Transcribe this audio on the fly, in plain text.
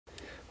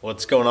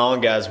What's going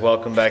on, guys?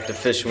 Welcome back to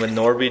Fishing with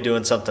Nordbye.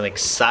 Doing something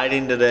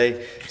exciting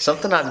today.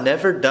 Something I've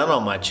never done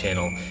on my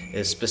channel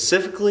is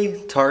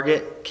specifically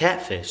target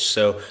catfish.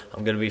 So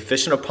I'm going to be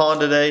fishing a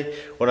pond today.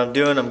 What I'm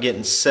doing, I'm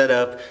getting set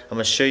up. I'm going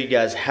to show you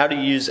guys how to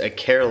use a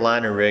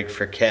Carolina rig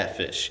for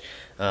catfish.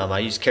 I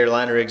use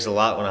Carolina rigs a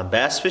lot when I'm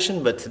bass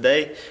fishing, but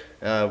today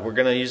we're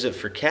going to use it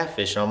for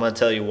catfish, and I'm going to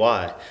tell you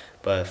why.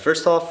 But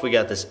first off, we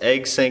got this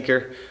egg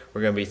sinker. We're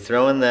going to be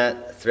threading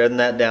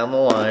that down the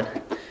line.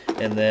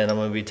 And then I'm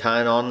going to be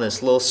tying on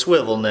this little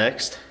swivel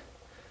next.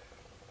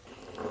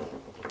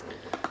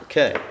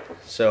 Okay,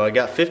 so I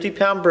got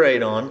 50-pound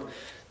braid on.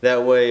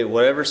 That way,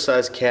 whatever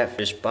size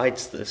catfish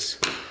bites this,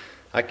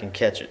 I can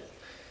catch it.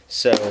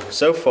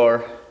 So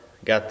far,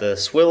 got the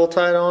swivel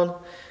tied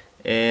on,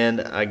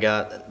 and I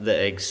got the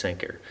egg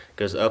sinker.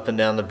 Goes up and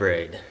down the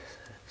braid.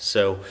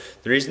 So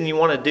the reason you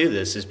want to do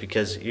this is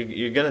because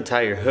you're going to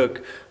tie your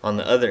hook on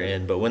the other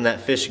end, but when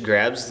that fish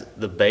grabs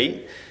the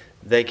bait,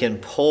 they can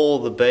pull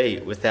the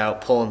bait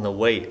without pulling the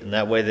weight, and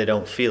that way they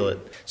don't feel it.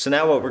 So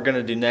now what we're going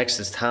to do next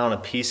is tie on a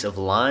piece of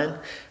line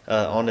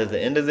onto the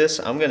end of this.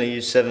 I'm going to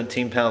use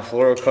 17-pound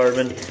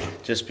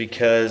fluorocarbon just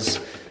because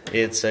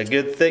it's a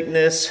good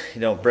thickness.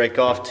 You don't break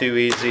off too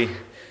easy,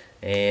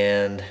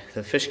 and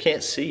the fish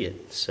can't see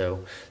it.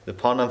 So the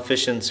pond I'm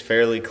fishing is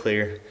fairly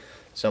clear.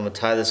 So I'm going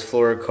to tie this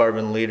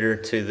fluorocarbon leader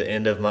to the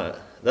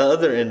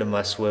other end of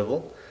my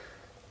swivel,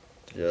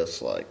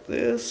 just like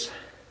this.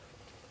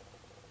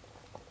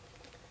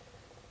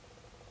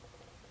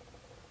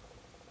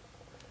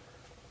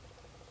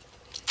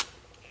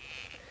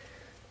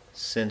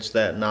 Cinch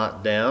that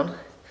knot down,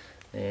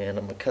 and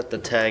I'm going to cut the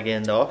tag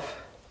end off.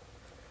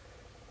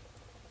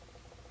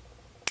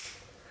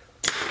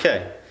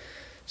 Okay,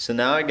 so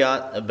now I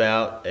got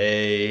about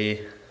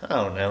a,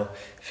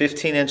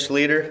 15-inch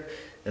leader,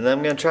 and then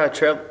I'm going to try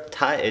to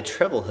tie a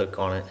treble hook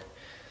on it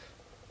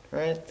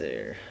right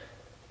there.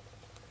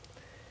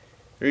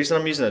 The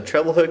reason I'm using a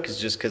treble hook is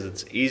just because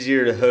it's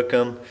easier to hook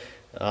them.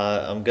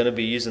 I'm going to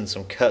be using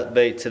some cut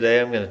bait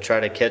today. I'm going to try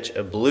to catch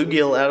a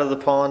bluegill out of the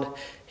pond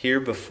here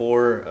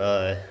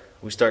before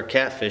we start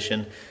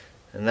catfishing,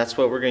 and that's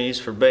what we're going to use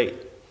for bait.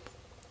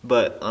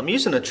 But I'm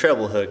using a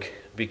treble hook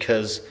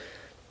because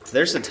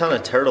there's a ton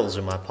of turtles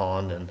in my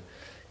pond, and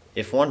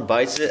if one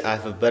bites it, I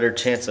have a better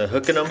chance of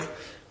hooking them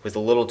with a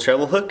little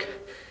treble hook,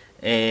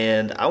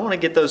 and I want to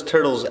get those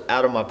turtles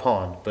out of my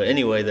pond. But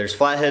anyway, there's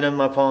flathead in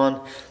my pond,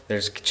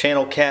 there's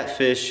channel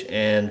catfish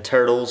and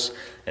turtles,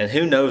 and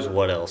who knows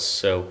what else.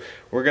 So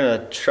we're going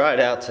to try it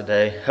out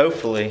today,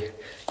 hopefully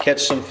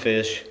catch some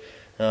fish.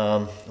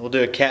 We'll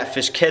do a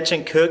catfish catch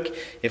and cook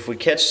if we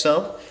catch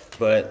some,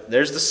 but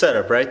there's the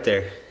setup right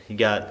there. You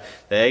got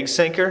the egg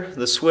sinker,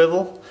 the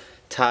swivel,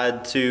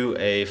 tied to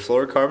a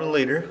fluorocarbon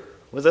leader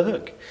with a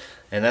hook.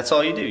 And that's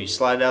all you do. You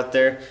slide out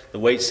there, the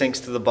weight sinks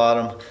to the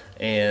bottom,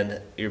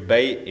 and your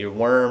bait, your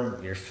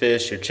worm, your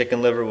fish, your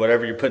chicken liver,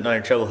 whatever you're putting on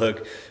your treble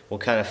hook will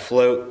kind of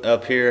float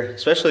up here,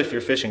 especially if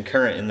you're fishing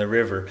current in the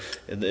river.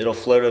 It'll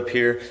float up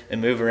here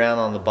and move around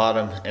on the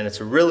bottom, and it's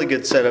a really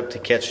good setup to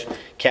catch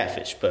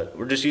catfish. But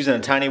we're just using a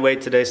tiny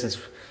weight today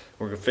since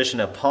we're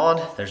fishing a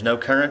pond. There's no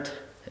current,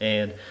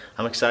 and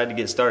I'm excited to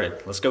get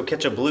started. Let's go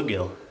catch a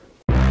bluegill.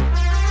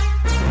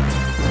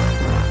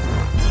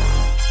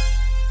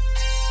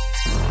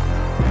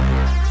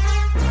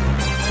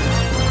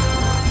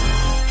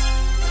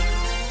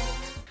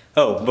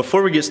 Oh,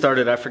 before we get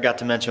started, I forgot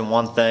to mention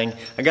one thing.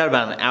 I got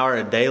about an hour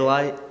of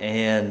daylight,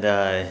 and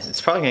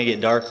it's probably gonna get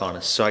dark on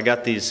us. So I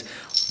got these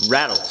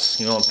rattles.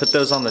 You want to put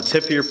those on the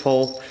tip of your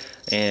pole,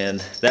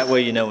 and that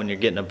way you know when you're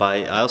getting a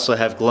bite. I also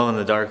have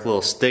glow-in-the-dark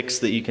little sticks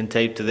that you can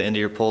tape to the end of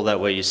your pole. That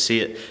way you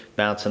see it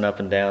bouncing up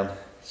and down.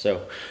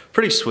 So,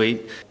 pretty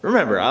sweet.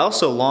 Remember, I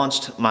also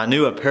launched my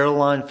new apparel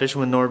line,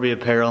 Fishing with Nordbye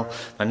Apparel.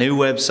 My new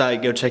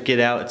website, go check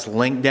it out. It's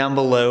linked down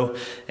below.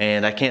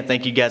 And I can't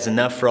thank you guys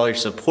enough for all your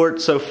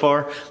support so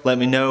far. Let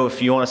me know if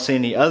you want to see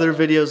any other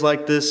videos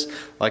like this.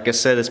 Like I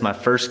said, it's my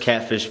first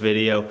catfish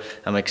video.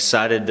 I'm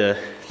excited to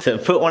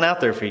put one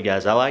out there for you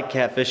guys. I like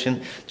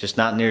catfishing, just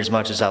not near as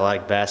much as I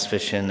like bass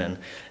fishing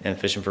and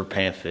fishing for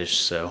panfish.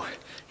 So,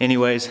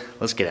 anyways,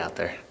 let's get out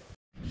there.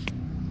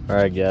 All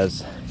right,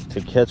 guys. To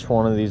catch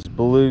one of these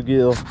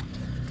bluegill,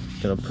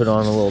 gonna put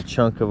on a little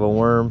chunk of a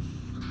worm.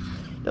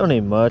 Don't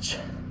need much.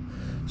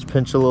 Just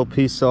pinch a little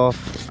piece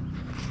off.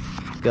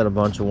 Got a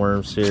bunch of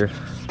worms here,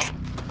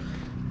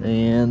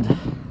 and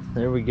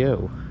there we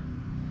go.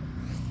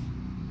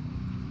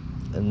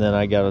 And then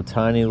I got a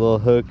tiny little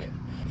hook.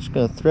 Just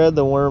gonna thread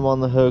the worm on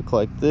the hook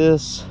like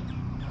this.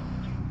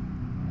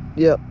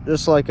 Yep,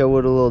 just like I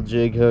would a little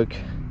jig hook.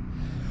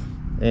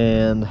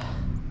 And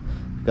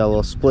got a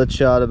little split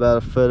shot about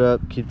a foot up,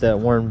 keep that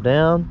worm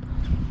down,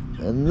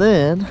 and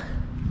then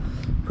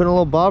put a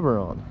little bobber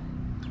on.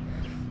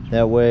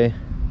 That way,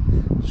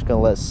 just gonna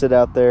let it sit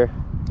out there.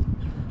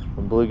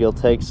 When bluegill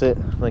takes it,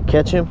 I'm gonna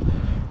catch him.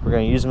 We're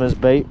gonna use him as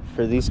bait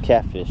for these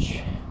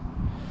catfish.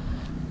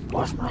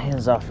 Wash my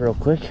hands off real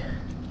quick.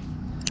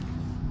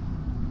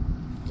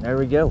 There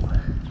we go.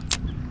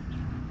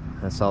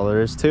 That's all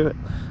there is to it.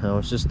 Now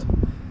it's just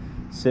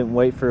sit and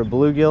wait for a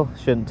bluegill.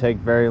 Shouldn't take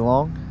very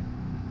long.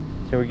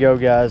 Here we go,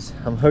 guys.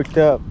 I'm hooked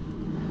up.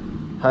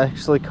 I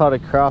actually caught a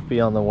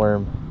crappie on the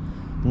worm.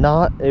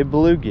 Not a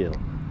bluegill,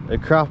 a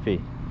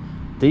crappie.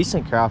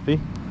 Decent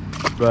crappie,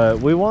 but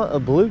we want a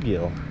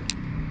bluegill.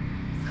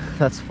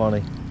 That's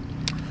funny.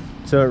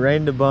 So it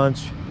rained a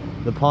bunch,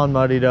 the pond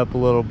muddied up a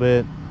little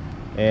bit,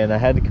 and I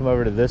had to come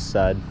over to this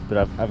side,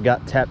 but I've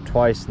got tapped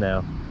twice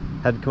now.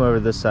 Had to come over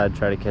to this side,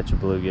 try to catch a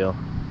bluegill.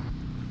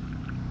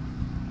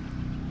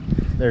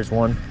 There's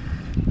one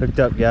hooked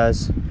up,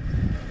 guys.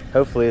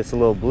 Hopefully it's a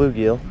little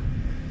bluegill.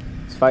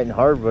 It's fighting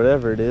hard,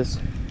 whatever it is.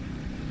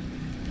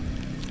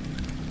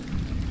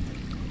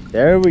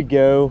 There we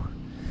go.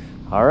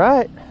 All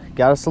right,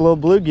 got us a little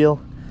bluegill.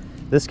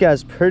 This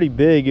guy's pretty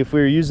big. If we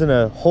were using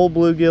a whole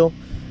bluegill,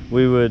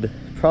 we would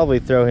probably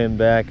throw him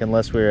back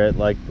unless we were at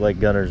like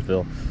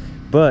Gunnersville.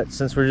 But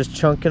since we're just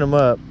chunking him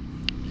up,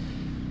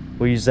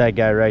 we'll use that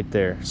guy right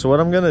there. So what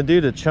I'm gonna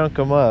do to chunk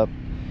him up,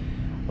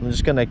 I'm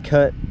just gonna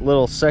cut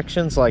little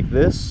sections like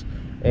this.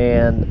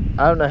 And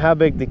I don't know how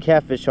big the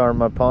catfish are in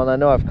my pond. I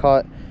know I've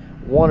caught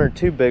 1 or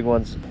 2 big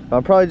ones.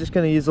 I'm probably just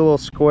gonna use a little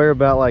square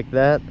about like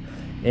that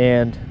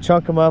and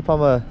chunk them up. I'm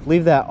gonna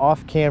leave that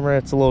off camera.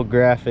 It's a little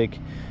graphic.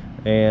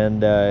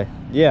 And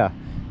yeah,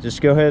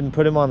 just go ahead and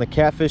put him on the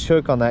catfish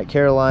hook on that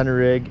Carolina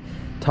rig,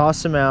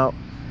 toss him out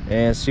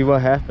and see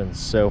what happens.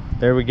 So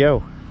there we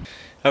go.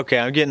 Okay,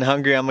 I'm getting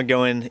hungry. I'm gonna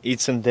go in, eat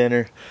some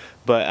dinner.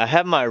 But I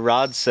have my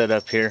rod set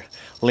up here,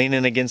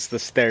 leaning against the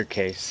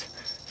staircase.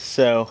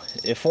 So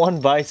if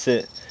one bites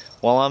it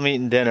while I'm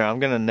eating dinner, I'm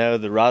gonna know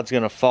the rod's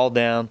gonna fall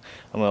down.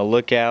 I'm gonna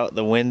look out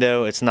the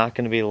window. It's not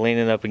gonna be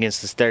leaning up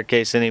against the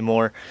staircase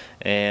anymore.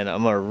 And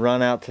I'm gonna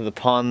run out to the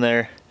pond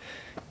there,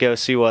 go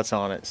see what's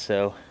on it.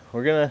 So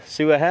we're gonna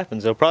see what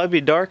happens. It'll probably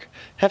be dark.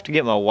 Have to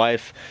get my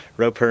wife,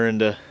 rope her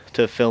into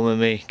filming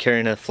me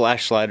carrying a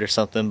flashlight or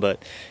something.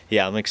 But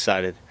yeah, I'm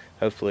excited.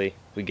 Hopefully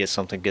we get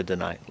something good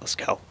tonight. Let's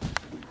go.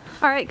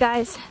 All right,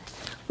 guys.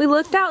 We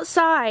looked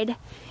outside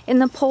and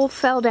the pole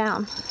fell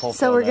down.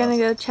 So we're gonna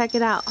go check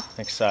it out.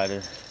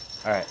 Excited.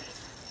 All right.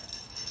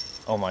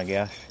 Oh my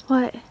gosh.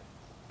 What?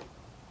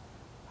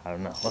 I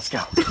don't know. Let's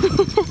go.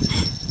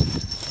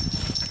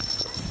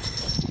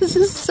 This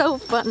is so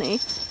funny.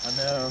 I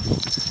know.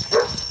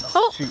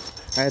 Oh, shoot.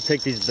 I had to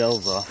take these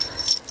bells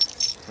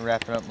off. I'm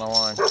wrapping up my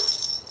line.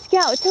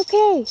 Scout, it's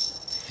okay.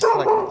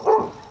 Like,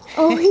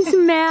 oh, he's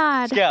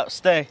mad. Scout,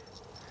 stay.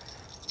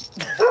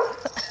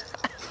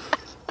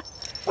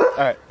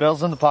 Alright,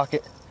 bells in the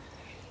pocket.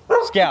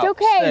 Scout, it's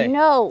okay, stay.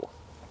 No.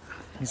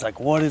 He's like,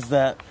 what is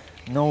that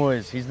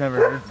noise? He's never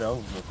heard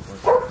bells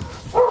before.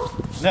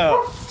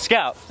 No,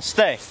 Scout,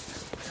 stay.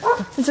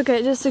 It's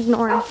okay, just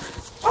ignore him.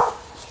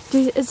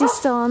 Is he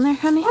still on there,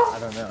 honey? I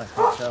don't know, I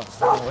think so.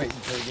 I'm gonna wait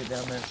until you get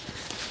down there.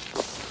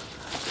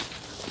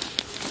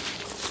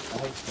 I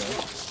hope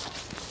so.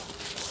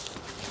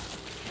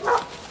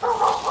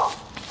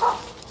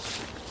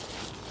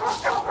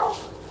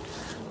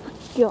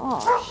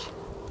 Gosh.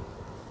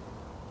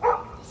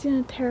 He's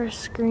gonna tear a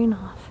screen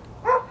off.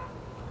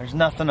 There's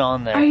nothing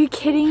on there. Are you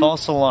kidding?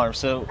 False alarm.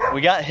 So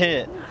we got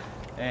hit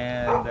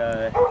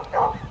and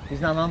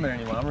he's not on there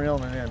anymore. I'm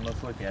reeling it in.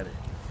 Let's look at it.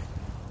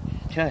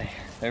 Okay,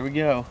 there we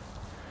go.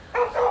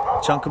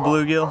 Chunk of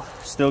bluegill,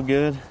 still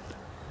good.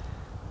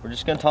 We're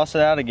just gonna toss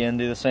it out again,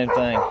 do the same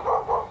thing.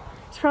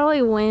 It's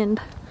probably wind.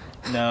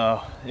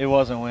 No, it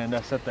wasn't wind.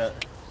 I set it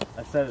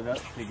up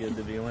pretty good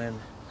to be wind.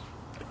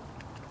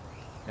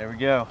 There we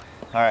go.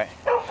 All right,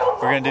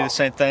 we're gonna do the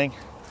same thing.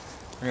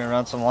 We're gonna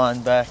run some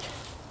line back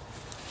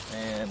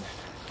and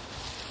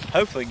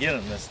hopefully get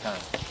him this time.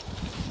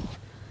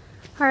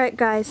 All right,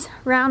 guys,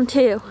 round 2.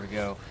 Here we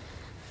go.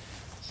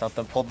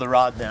 Something pulled the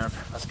rod down.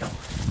 Let's go.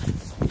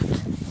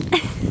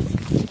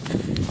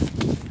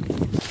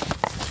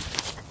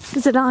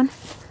 Is it on?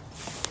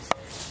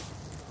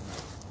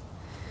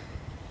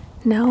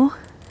 No?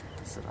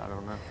 I said, I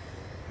don't know.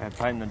 I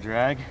tighten the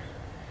drag.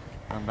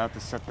 I'm about to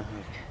set the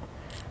hook.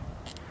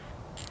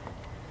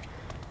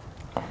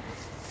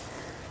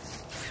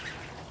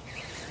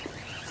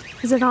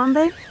 Is it on,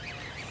 babe?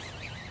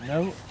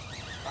 No,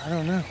 I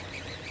don't know.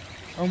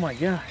 Oh my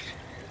gosh.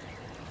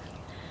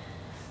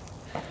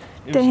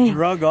 It was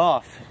drug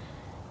off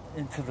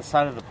into the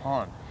side of the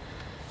pond.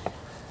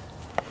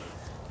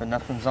 But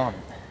nothing's on it.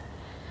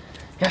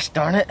 Gosh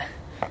darn it.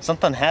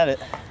 Something had it.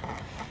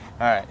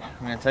 Alright,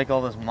 I'm going to take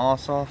all this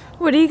moss off.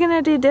 What are you going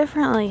to do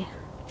differently?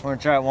 We're going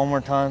to try it one more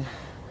time.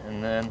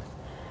 And then,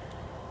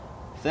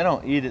 if they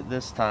don't eat it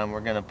this time, we're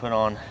going to put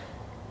on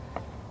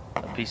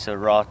a piece of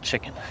raw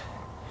chicken.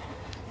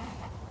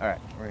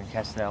 Alright, we're going to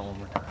cast it out one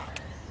more time.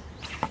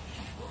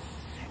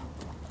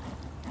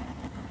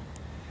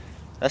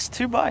 That's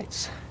 2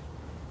 bites.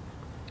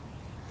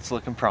 It's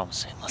looking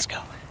promising. Let's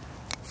go.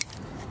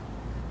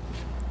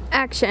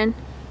 Action.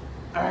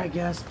 Alright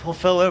guys, pull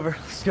fell over.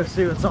 Let's go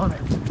see what's on it.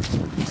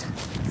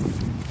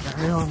 Got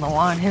a reel on the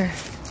line here.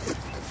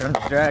 Turn the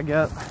drag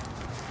up.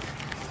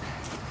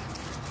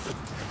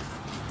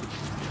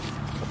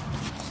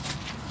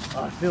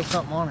 Oh, I feel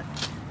something on it.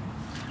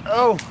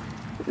 Oh!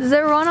 Is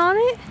there one on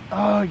it?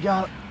 Oh, I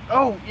got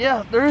Oh,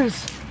 yeah, there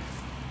is.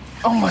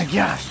 Oh my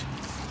gosh.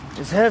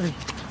 It's heavy.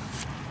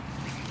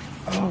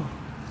 Oh.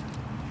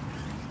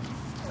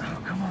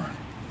 Oh, come on.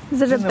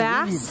 Is it a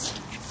bass?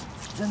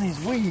 It's in these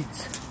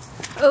weeds.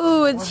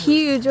 Oh, it's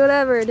huge,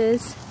 whatever it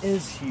is. It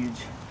is huge.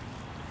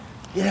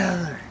 Get out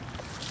of there.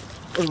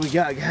 What do we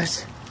got,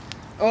 guys?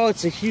 Oh,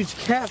 it's a huge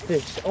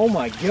catfish. Oh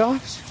my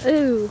gosh.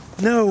 Ooh.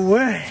 No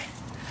way.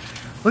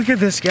 Look at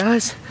this,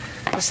 guys.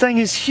 This thing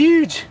is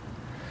huge.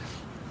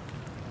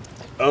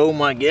 Oh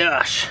my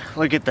gosh.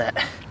 Look at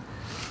that.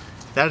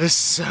 That is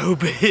so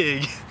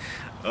big.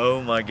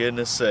 Oh my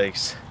goodness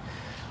sakes.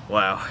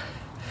 Wow.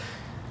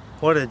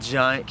 What a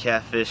giant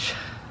catfish.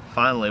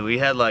 Finally, we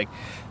had like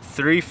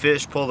 3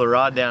 fish pull the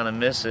rod down and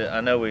miss it.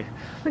 I know we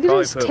Look at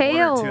his put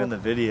tail. 1 or 2 in the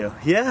video.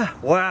 Yeah,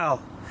 wow.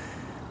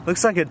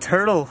 Looks like a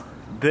turtle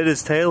bit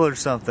his tail or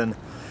something.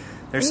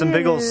 There's some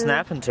big old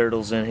snapping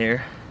turtles in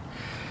here.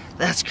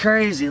 That's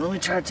crazy. Let me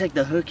try to take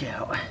the hook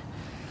out.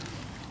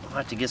 I'll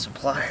have to get some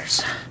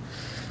pliers.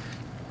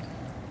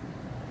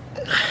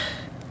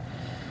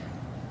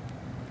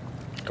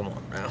 Come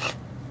on now.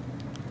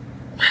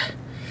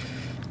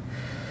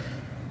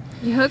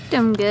 You hooked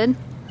him good.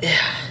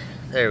 Yeah,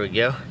 there we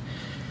go.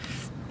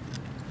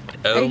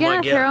 Oh, are you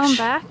gonna throw him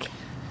back?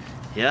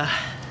 Yeah,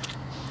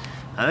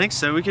 I think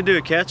so. We could do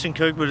a catch and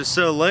cook, but it's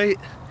so late.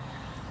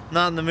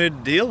 Not in the mood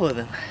to deal with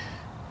him.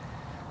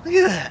 Look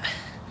at that.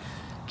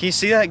 Can you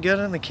see that good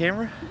on the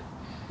camera?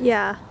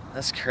 Yeah.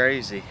 That's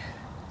crazy.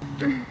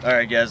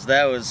 Alright guys,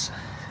 that was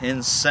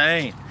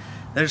insane.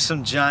 There's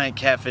some giant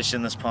catfish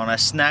in this pond. I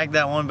snagged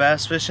that one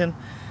bass fishing.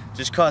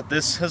 Just caught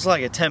this. It's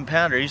like a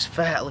 10-pounder. He's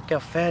fat. Look how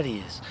fat he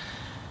is.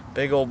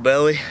 Big old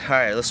belly.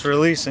 Alright, let's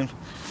release him.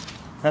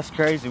 That's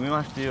crazy. We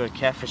might have to do a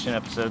catfishing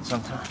episode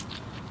sometime.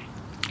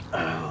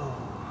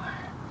 Oh,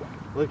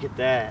 look at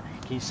that.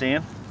 Can you see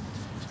him?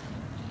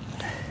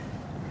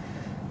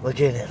 Look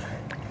at him.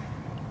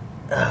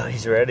 Oh,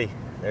 he's ready.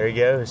 There he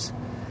goes.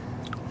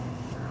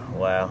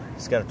 Wow,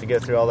 he's gonna have to go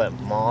through all that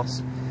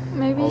moss.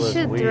 Maybe you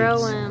should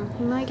throw him.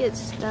 He might get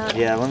stuck.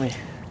 Yeah, let me.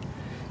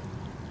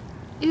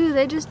 Ew,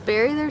 they just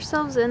bury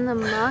themselves in the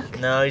muck.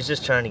 No, he's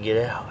just trying to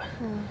get out.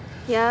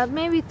 Yeah,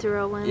 maybe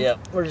throw him.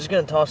 Yep, we're just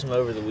gonna toss him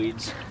over the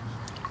weeds.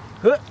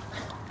 Wow.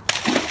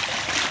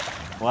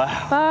 Bye,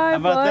 how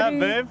about buddy. that,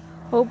 babe?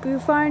 Hope you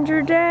find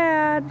your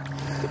dad.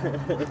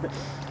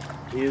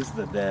 He is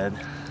the dad.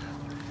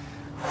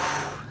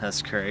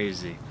 That's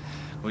crazy.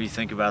 What do you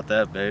think about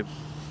that, babe?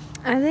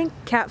 I think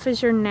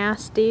catfish are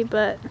nasty,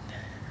 but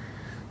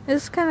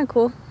it's kind of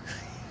cool.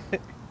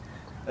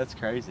 That's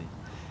crazy.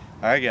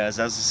 Alright guys,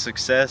 that was a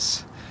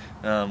success.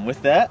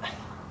 With that,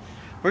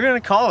 we're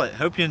gonna call it.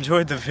 Hope you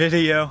enjoyed the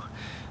video.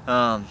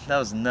 That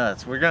was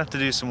nuts. We're gonna have to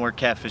do some more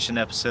catfishing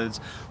episodes.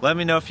 Let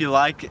me know if you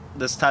like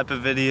this type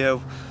of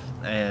video,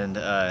 and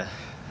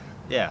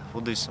yeah,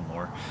 we'll do some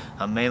more.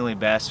 Mainly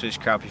bass fish,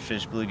 crappie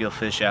fish, bluegill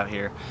fish out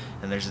here,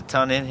 and there's a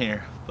ton in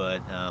here,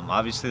 but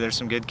obviously there's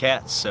some good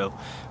cats, so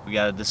we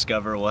got to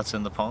discover what's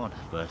in the pond.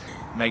 But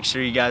make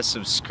sure you guys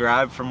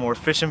subscribe for more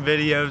fishing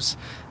videos,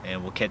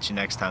 and we'll catch you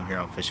next time here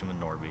on Fishing with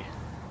Nordbye.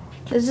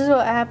 This is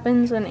what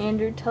happens when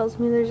Andrew tells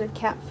me there's a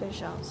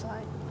catfish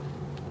outside.